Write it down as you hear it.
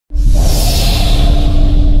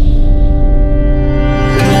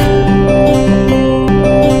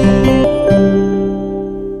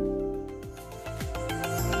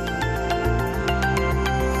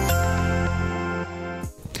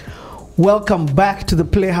Welcome back to the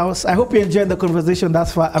Playhouse. I hope you're enjoying the conversation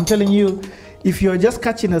thus far. I'm telling you, if you're just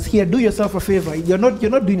catching us here, do yourself a favor. You're not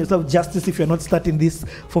doing yourself justice if you're not starting this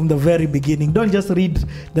from the very beginning. Don't just read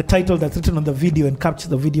the title that's written on the video and capture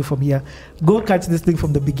the video from here. Go catch this thing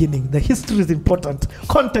from the beginning. The history is important.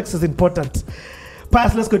 Context is important.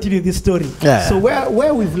 Pius, let's continue this story. Yeah. So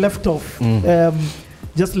where we've left off,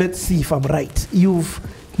 just let's see if I'm right. You've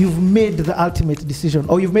made the ultimate decision,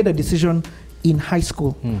 or you've made a decision in high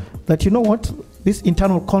school that, you know what, this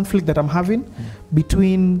internal conflict that I'm having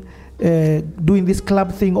between doing this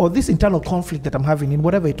club thing, or this internal conflict that I'm having in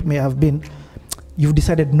whatever it may have been, you've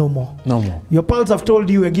decided no more. No more. Your pals have told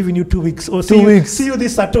you we're giving you 2 weeks. Or see you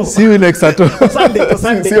this Saturday. See you next Saturday.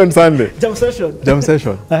 Sunday. See you on Sunday. Jam session. Jam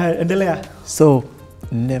session. Endelea. So,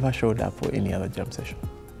 never showed up for any other jam session.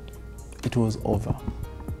 It was over.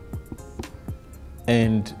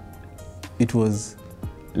 And it was,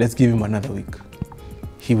 let's give him another week.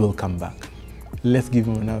 He will come back. Let's give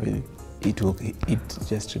him another week. It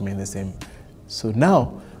just remained the same. So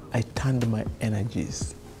now I turned my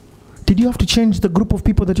energies. Did you have to change the group of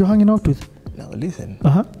people that you're hanging out with? Now listen.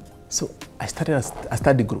 So I started a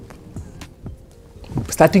study group,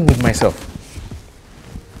 starting with myself.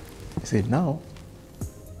 I said, now,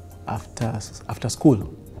 after school,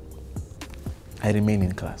 I remain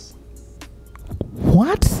in class.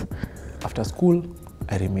 What? After school,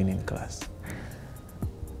 I remain in class.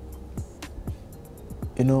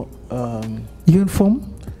 You know,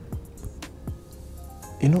 uniform?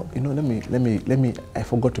 You know, let me, I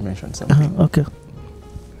forgot to mention something. Okay.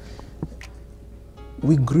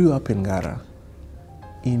 We grew up in Gara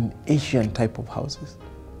in Asian type of houses.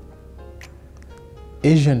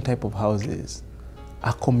 Asian type of houses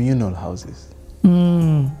are communal houses.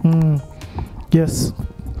 Yes.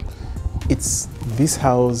 It's this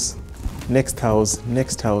house, next house,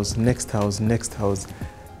 next house, next house, next house.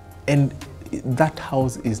 And that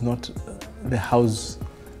house is not the house,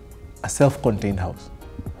 a self-contained house.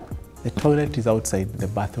 The toilet is outside, the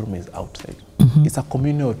bathroom is outside. It's a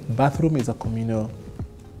communal, bathroom is a communal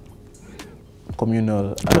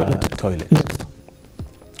toilet. Yes.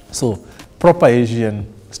 So, proper Asian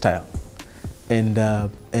style. And that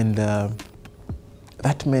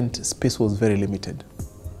meant space was very limited.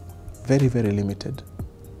 Very, very limited.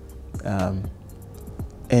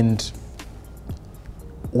 And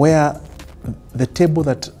where the table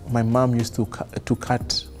that my mom used to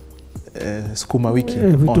cut skuma wiki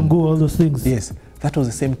on, go all those things. yes, that was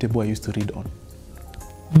the same table I used to read on.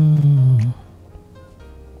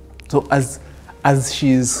 So as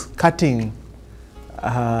she's cutting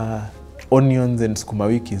onions and skuma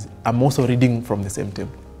wikis, I'm also reading from the same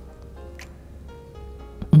table.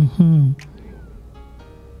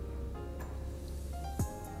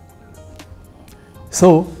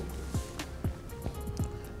 So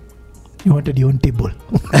you wanted your own table.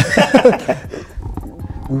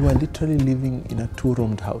 We were literally living in a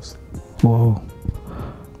 2-roomed house. Wow.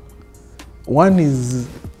 One is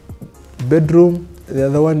bedroom, the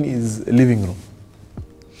other one is living room.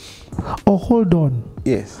 Oh, hold on.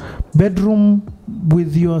 Yes. Bedroom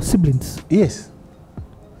with your siblings? Yes.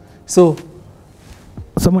 So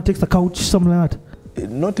someone takes the couch, something like that?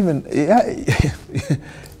 Not even, yeah.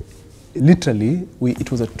 Literally,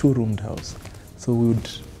 it was a 2-roomed house. So we would,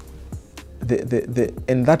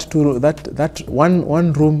 and that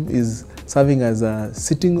one room is serving as a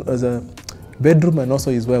bedroom, and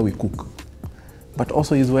also is where we cook. But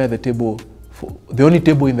also is where the only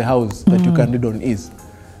table in the house that you can read on is.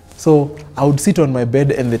 So I would sit on my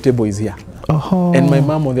bed and the table is here. And my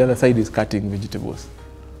mom on the other side is cutting vegetables.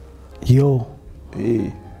 Yo.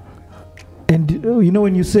 Hey. And you know,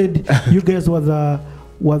 when you said you guys were the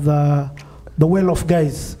well-off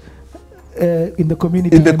guys in the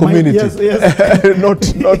community. In the community. Yes. not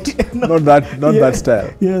that style.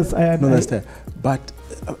 Yes, not that style. But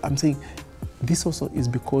I'm saying this also is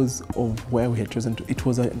because of where we had chosen to. It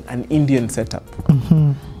was an Indian setup.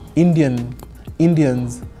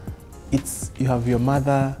 Indians, you have your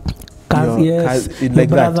mother, your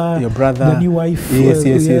brother, the new wife.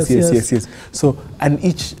 Yes. So, and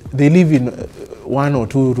they live in 1 or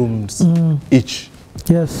 2 rooms each.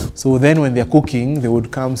 Yes. So then when they're cooking, they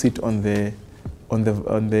would come sit on the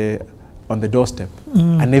doorstep,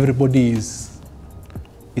 and everybody is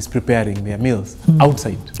preparing their meals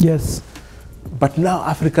outside. Yes. But now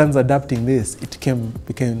Africans adapting this, it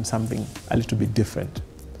became something a little bit different,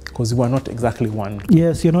 because we are not exactly one.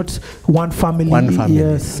 Yes, you're not one family. One family.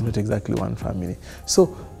 Yes. Not exactly one family.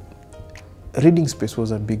 So reading space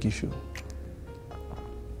was a big issue.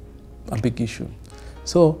 A big issue.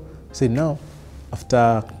 So say now,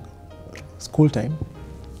 after school time,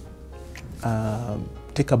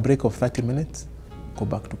 take a break of 30 minutes, go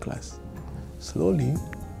back to class. Slowly,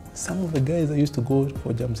 some of the guys I used to go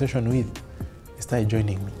for jam session with, they started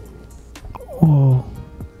joining me. Oh.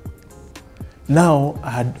 Now,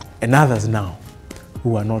 I had, and others now,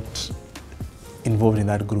 who are not involved in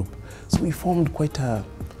that group. So we formed quite a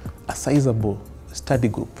sizable study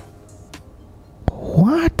group.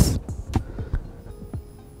 What?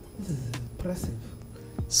 This is impressive.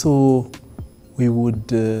 So we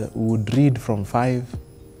would read from 5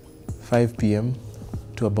 p.m.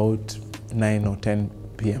 to about 9 or 10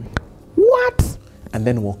 p.m. What? And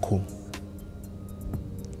then walk home.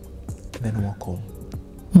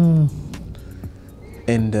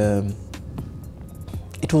 And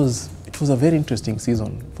it was a very interesting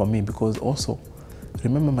season for me, because also,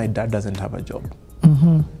 remember, my dad doesn't have a job.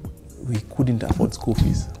 We couldn't afford school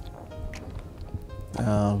fees.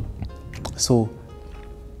 So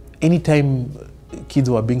anytime kids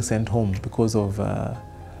were being sent home because of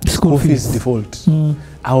school fees default,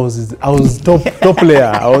 I was top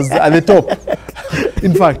player. I was at the top.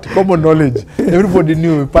 In fact, common knowledge. Everybody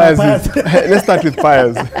knew Pius. Let's start with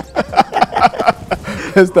Pius.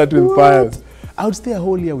 Let's start with Pius. I would stay a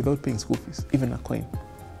whole year without paying school fees, even a coin.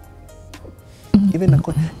 Even a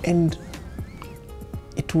coin. And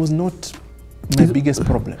it was not my biggest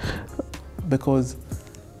problem, because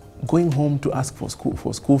going home to ask for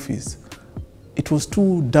school fees, it was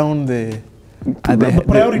too down the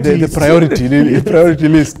priority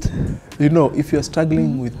list. You know, if you're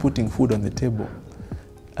struggling with putting food on the table,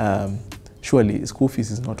 surely school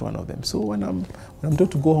fees is not one of them. So when I'm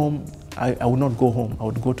told to go home, I would not go home. I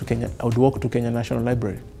would go to Kenya. I would walk to Kenya National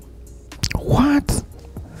Library. What?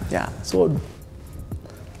 Yeah. So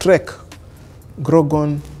trek,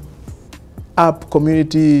 Grogon, up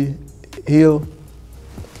Community Hill,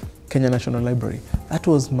 Kenya National Library. That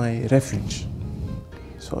was my refuge.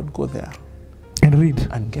 So I'd go there and read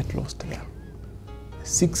and get lost there.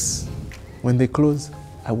 6, when they close,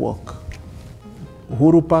 I walk.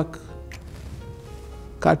 Uhuru Park,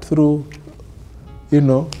 cut through,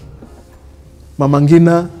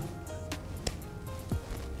 Mamangina,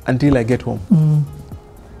 until I get home.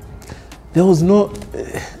 There was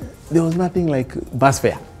nothing like bus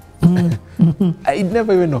fare. It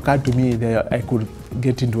never even occurred to me that I could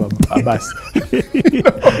get into a bus.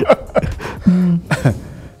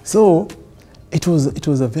 So it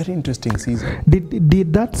was a very interesting season.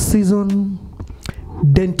 Did that season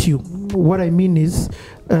dent you? What I mean is,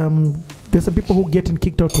 there's some people who getting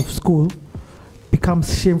kicked out of school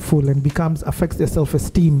becomes shameful and affects their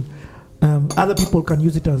self-esteem. Other people can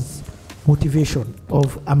use it as motivation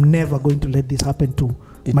of, I'm never going to let this happen to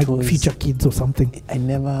my future kids or something. I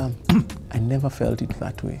never felt it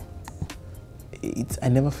that way. I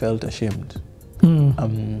never felt ashamed.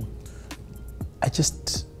 I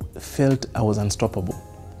just felt I was unstoppable.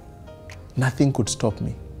 Nothing could stop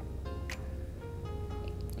me.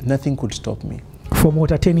 Nothing could stop me. From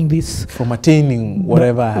what, attaining this? From attaining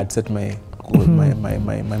whatever I had set my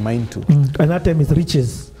mind to. And that time is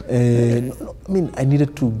riches. I mean, I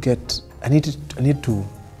needed to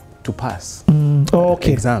pass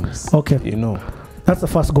exams. Okay. That's the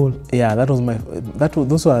first goal. Yeah, that was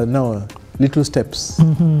those are now little steps,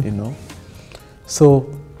 So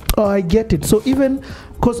I get it. So even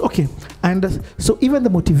so even the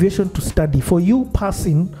motivation to study for you,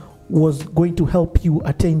 passing was going to help you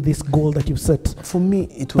attain this goal that you set. For me,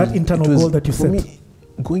 it was that internal goal that you set. For me,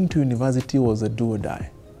 going to university was a do or die.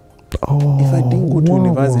 If I didn't go to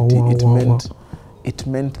university, it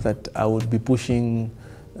meant that I would be pushing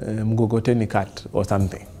Mgogoteni cat or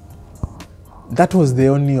something. That was the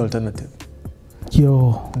only alternative.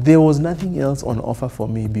 There was nothing else on offer for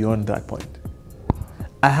me beyond that point.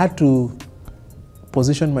 I had to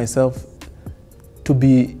position myself to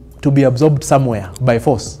be absorbed somewhere by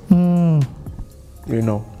force.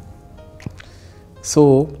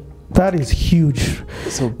 So that is huge.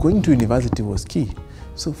 So going to university was key.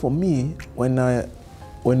 So for me, when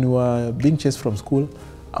we were being chased from school,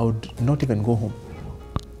 I would not even go home.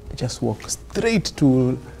 I just walk straight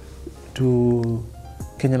to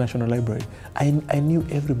Kenya National Library. I knew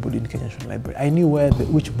everybody in Kenya National Library. I knew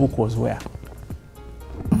which book was where.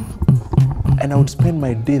 And I would spend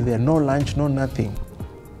my day there, no lunch, no nothing.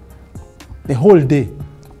 The whole day.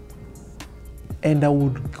 And I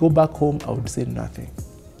would go back home, I would say nothing.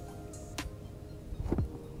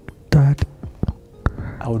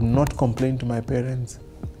 I would not complain to my parents.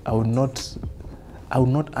 I would not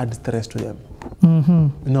add stress to them.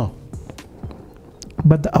 No.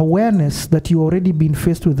 But the awareness that you already been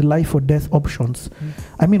faced with life or death options,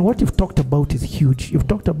 I mean, what you've talked about is huge. You've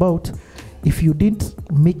talked about if you didn't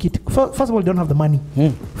make it, first of all, you don't have the money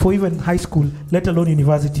for even high school, let alone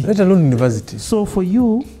university. Let alone university. So for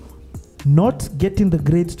you, not getting the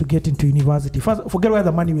grades to get into university, first, forget where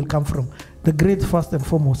the money will come from. The grades, first and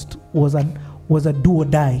foremost, was a do or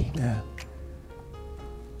die. Yeah.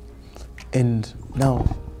 And now,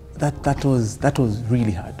 that was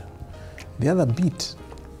really hard. The other bit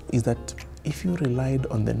is that if you relied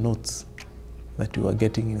on the notes that you were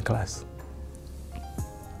getting in class,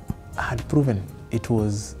 I had proven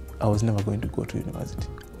I was never going to go to university.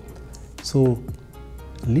 So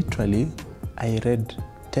literally, I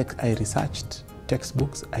researched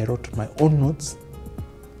textbooks, I wrote my own notes,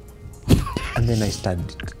 and then I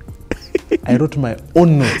studied. I wrote my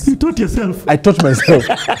own notes. You taught yourself? I taught myself.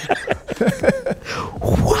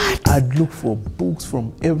 What? I'd look for books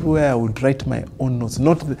from everywhere. I would write my own notes,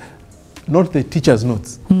 not the teacher's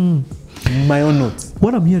notes, my own notes.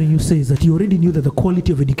 What I'm hearing you say is that you already knew that the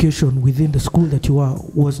quality of education within the school that you are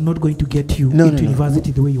was not going to get you into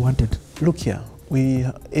university the way you wanted. Look here,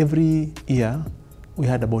 every year we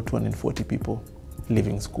had about 240 people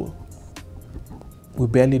leaving school. We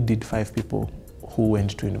barely did 5 people who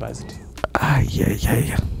went to university.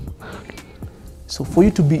 Yeah. So for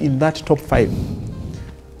you to be in that top 5,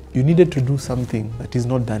 you needed to do something that is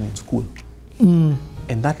not done in school. And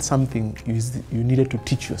that's something you needed to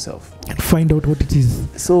teach yourself. And find out what it is.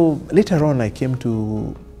 So later on, I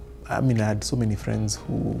had so many friends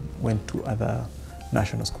who went to other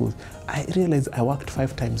national schools. I realized I worked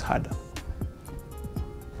 5 times harder.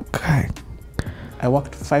 Okay. I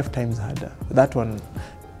worked 5 times harder. That one,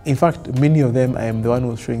 in fact, many of them, I am the one who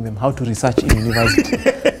was showing them how to research in university.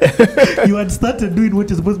 You had started doing what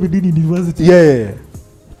you're supposed to be doing in university. Yeah.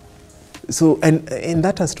 So, and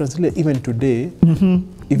that has translated even today,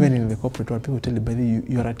 even in the corporate world, people tell you, buddy,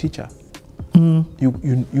 you're a teacher.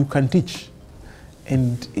 You can teach.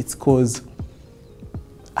 And it's because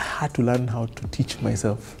I had to learn how to teach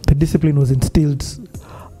myself. The discipline was instilled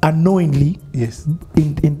unknowingly. Yes.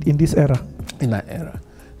 In this era. In that era.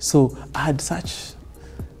 So I had such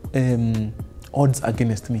odds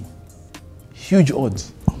against me. Huge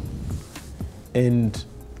odds. And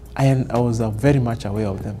I was very much aware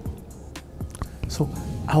of them. So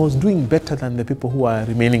I was doing better than the people who are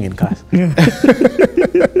remaining in class. Yeah.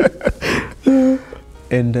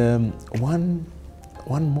 And one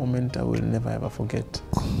moment I will never ever forget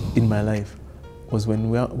in my life was when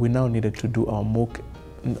we now needed to do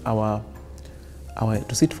our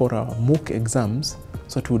to sit for our mock exams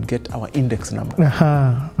so that we would get our index number.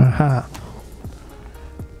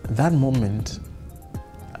 That moment,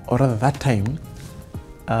 or rather that time,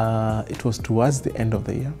 it was towards the end of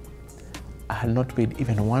the year. I had not paid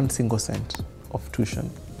even 1 single cent of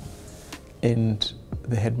tuition. And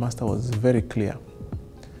the headmaster was very clear.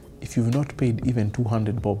 If you've not paid even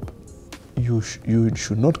 200 bob, you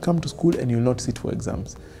should not come to school and you'll not sit for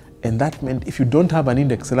exams. And that meant if you don't have an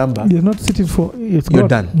index number, you're not sitting for it. You're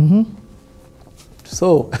done.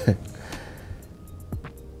 So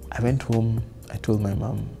I went home, I told my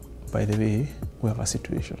mom, by the way, we have a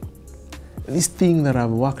situation. This thing that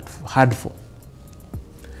I've worked hard for,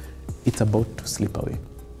 it's about to slip away.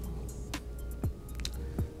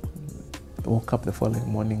 I woke up the following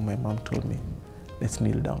morning, my mom told me, let's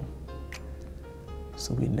kneel down.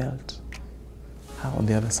 So we knelt. Her on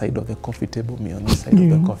the other side of the coffee table, me on this side of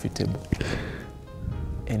the coffee table.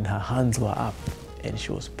 And her hands were up and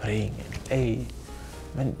she was praying. And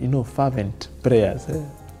fervent prayers,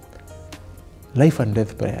 life and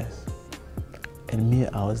death prayers. And me,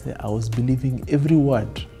 I was there, I was believing every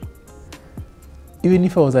word. Even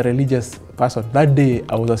if I was a religious person, that day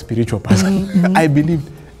I was a spiritual person. I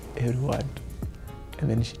believed every word.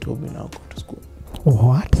 And then she told me, now go to school.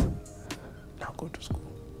 What? Now go to school.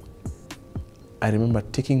 I remember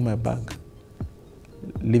taking my bag,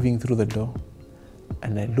 leaving through the door,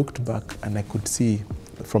 and I looked back and I could see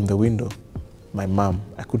from the window my mom.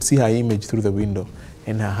 I could see her image through the window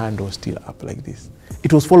and her hand was still up like this.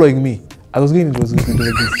 It was following me. I was going, it was going to do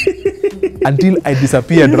like this until I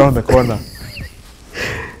disappeared around the corner.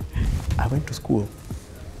 I went to school.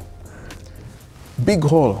 Big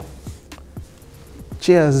hall.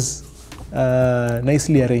 Chairs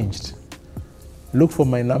nicely arranged. Looked for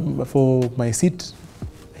my number, for my seat.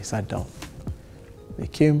 I sat down. They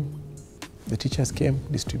came, the teachers came,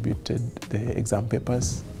 distributed the exam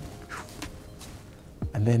papers.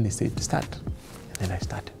 And then they said, start. And then I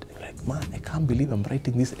started. Like, man, I can't believe I'm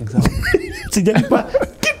writing this I've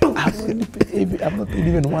not paid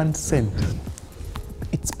even 1 cent.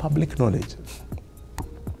 It's public knowledge.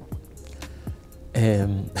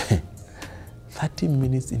 30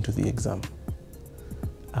 minutes into the exam,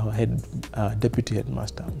 our deputy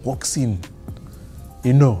headmaster walks in,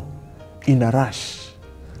 you know, in a rush,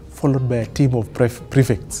 followed by a team of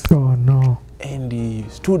prefects. Oh no. And he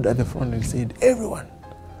stood at the front and said, everyone,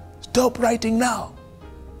 stop writing now.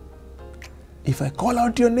 If I call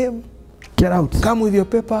out your name, get out. Come with your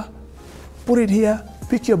paper, put it here,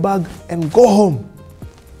 pick your bag, and go home.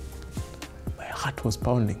 My heart was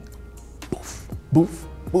pounding. Boof, boof,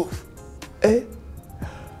 boof. Eh?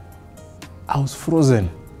 I was frozen.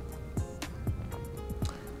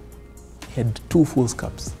 He had 2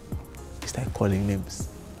 foolscaps. He started calling names.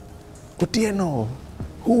 Otieno,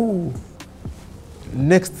 who?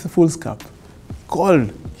 Next foolscap.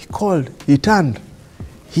 He called, he turned.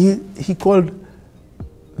 He called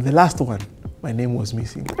the last one. My name was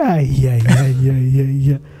missing. Yeah.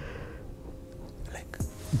 Like,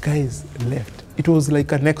 guys left. It was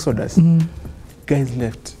like an exodus. Guys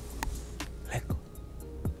left. Like,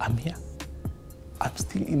 I'm here. I'm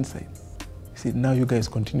still inside. He said, now you guys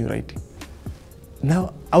continue writing.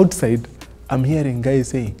 Now, outside, I'm hearing guys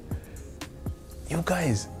saying, you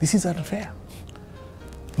guys, this is unfair.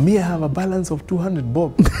 Me, I have a balance of 200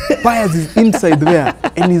 bob. Pius is inside there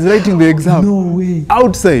and he's writing the exam. No way.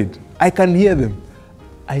 Outside, I can hear them.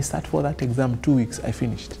 I sat for that exam 2 weeks, I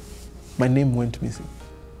finished. My name went missing.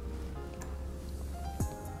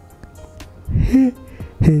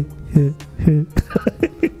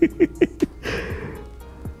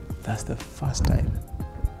 That's the first time.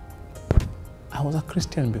 I was a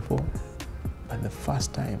Christian before, but the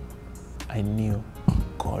first time I knew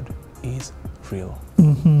God is real.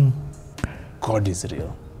 God is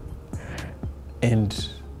real. And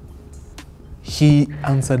he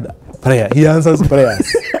answered prayer. He answers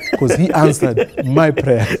prayers because he answered my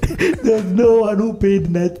prayer. There's no one who paid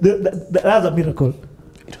net. That's a miracle.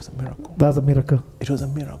 It was a miracle. That's a miracle. It was a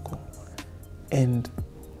miracle. And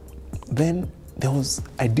then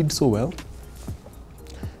I did so well.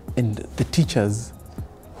 And the teachers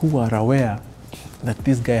who are aware that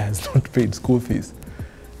this guy has not paid school fees,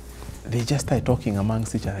 they just started talking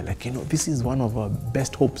amongst each other, like, you know, this is one of our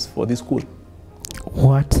best hopes for this school.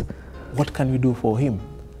 What can we do for him?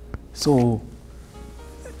 So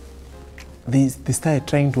they started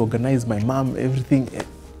trying to organize my mom, everything.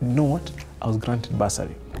 You know what? I was granted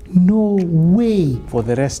bursary. No way. For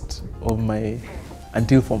the rest of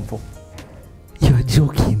until Form 4. You're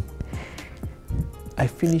joking. I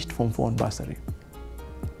finished Form 4 on bursary.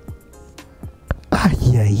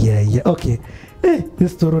 Yeah. Okay. Hey,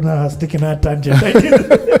 this Torona has taken a tangent.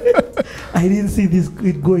 I didn't see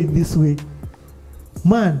it going this way.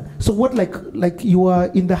 Man, so what, like you are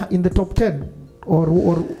in the top 10 or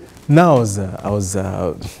now I was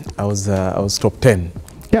top 10.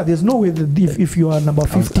 Yeah, there's no way that if you are number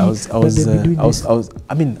 50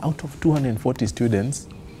 I mean, out of 240 students,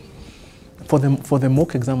 for the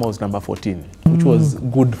mock exam I was number 14, which was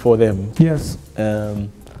good for them. Yes. And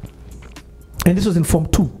this was in Form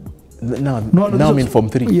 2. No, I'm in Form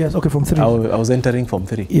 3. Yes, okay, Form 3. I was entering Form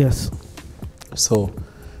 3. Yes. So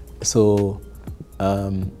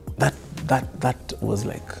that was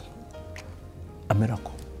like a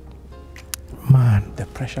miracle. Man. The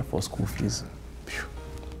pressure for school fees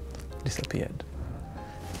disappeared.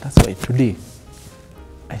 That's why today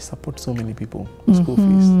I support so many people school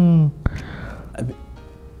fees.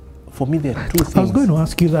 For me, there are 2 things. I was going to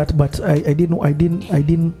ask you that, but I didn't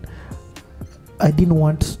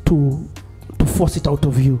want to force it out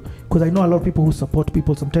of you, because I know a lot of people who support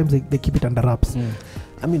people, sometimes they keep it under wraps.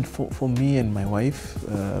 I mean, for me and my wife,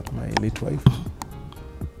 my late wife,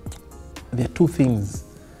 there are 2 things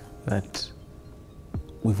that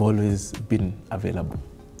we've always been available.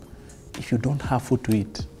 If you don't have food to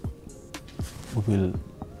eat, we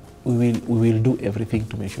will do everything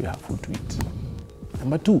to make sure you have food to eat.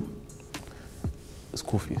 Number 2,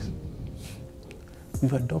 school fees.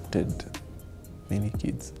 We've adopted many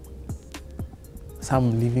kids.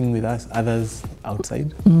 Some living with us, others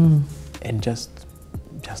outside, and just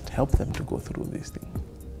help them to go through this thing.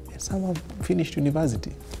 And some have finished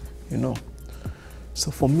university, you know.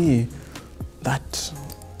 So for me, that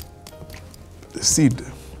seed,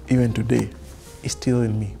 even today, is still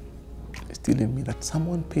in me. It's still in me that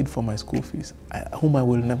someone paid for my school fees, whom I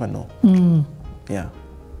will never know. Yeah,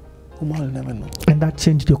 whom I will never know. And that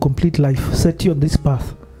changed your complete life, set you on this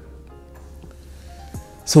path.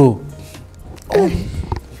 So,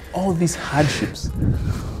 all these hardships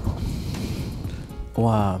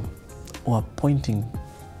were pointing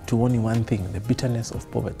to only one thing: the bitterness of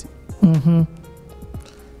poverty.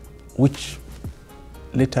 Which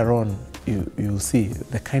later on you'll see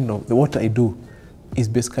what I do is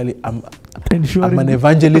basically I'm an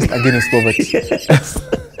evangelist against poverty.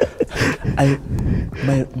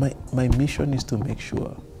 My mission is to make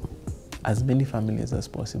sure as many families as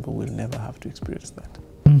possible will never have to experience that.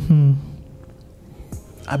 Mm-hmm.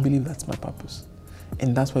 I believe that's my purpose.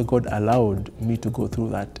 And that's why God allowed me to go through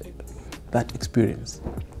that experience.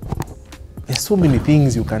 There's so many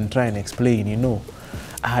things you can try and explain, you know.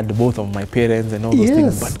 I had both of my parents and all those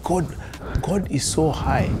things, but God is so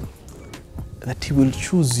high that He will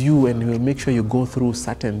choose you and He will make sure you go through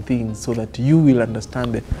certain things so that you will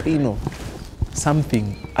understand the pain of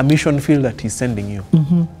something, a mission field that He's sending you.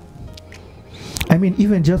 Mm-hmm. I mean,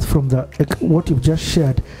 even just from what you've just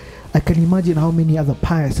shared, I can imagine how many other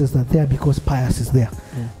Piuses are there because Pius is there.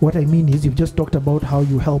 What I mean is, you've just talked about how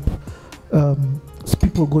you help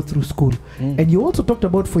people go through school. And you also talked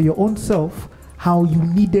about for your own self, how you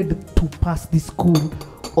needed to pass this school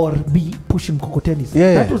or be pushing cocotenis.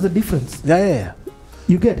 That was the difference.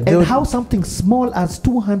 You get? And how something small as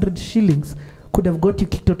 200 shillings could have got you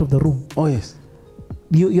kicked out of the room. Oh, yes.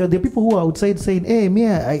 You're the people who are outside saying, hey,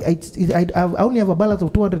 Mia, I only have a balance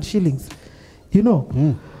of 200 shillings. You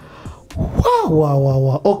know?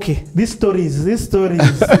 Wow. Okay, this story is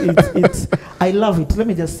it's I love it. Let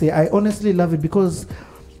me just say, I honestly love it because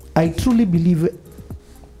I truly believe,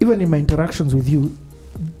 even in my interactions with you,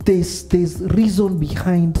 there's reason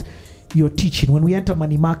behind your teaching. When we enter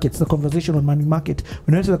money markets, the conversation on money market,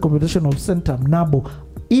 when we enter the conversation of Centum, Nabo,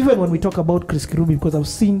 even when we talk about Chris Kirubi, because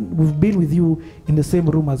we've been with you in the same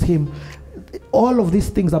room as him, all of these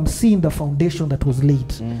things, I'm seeing the foundation that was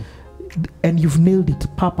laid. And you've nailed it.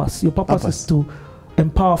 Purpose. Your purpose is to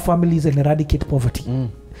empower families and eradicate poverty.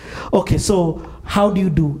 Okay, so how do you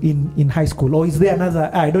do in high school? Or is there another?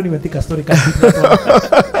 I don't even think a story can beat that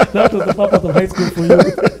one. That was the purpose of high school for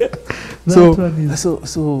you.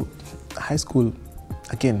 So high school,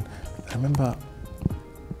 again, I remember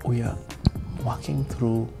we were working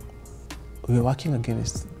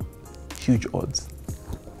against huge odds.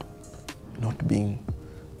 Not being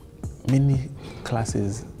many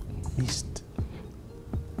classes missed,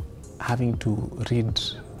 having to read,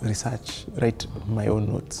 research, write my own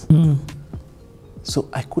notes. So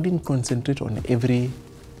I couldn't concentrate on every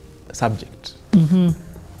subject.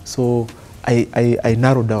 So I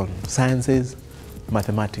narrowed down sciences,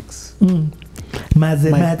 mathematics.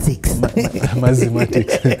 Mathematics.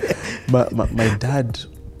 Mathematics.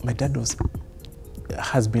 My dad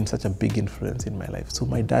has been such a big influence in my life. So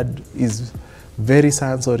my dad is very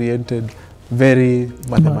science oriented, very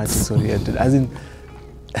mathematics oriented. As in,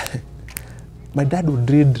 my dad would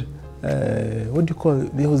read, what do you call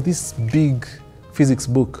it? There was this big physics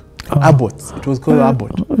book, Abbott. It was called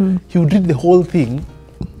Abbott. He would read the whole thing,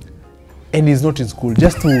 and he's not in school,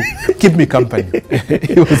 just to keep me company.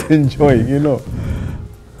 He was enjoying, you know.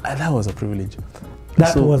 And that was a privilege.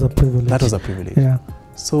 That was a privilege. Yeah.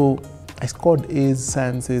 So I scored A's,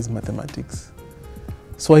 sciences, mathematics.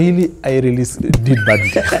 Swahili, I really did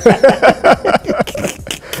badly.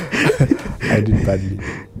 I did badly.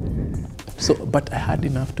 So, but I had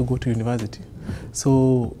enough to go to university.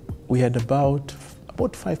 So we had about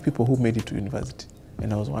 5 people who made it to university,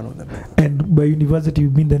 and I was one of them. And by university,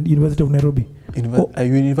 you mean the University of Nairobi?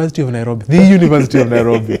 University of Nairobi. The University of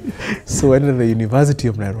Nairobi. So I entered the University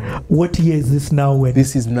of Nairobi. What year is this now?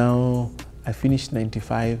 This is now, I finished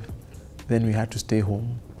 95, then we had to stay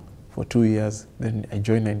home for 2 years, then I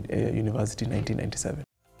joined university in 1997.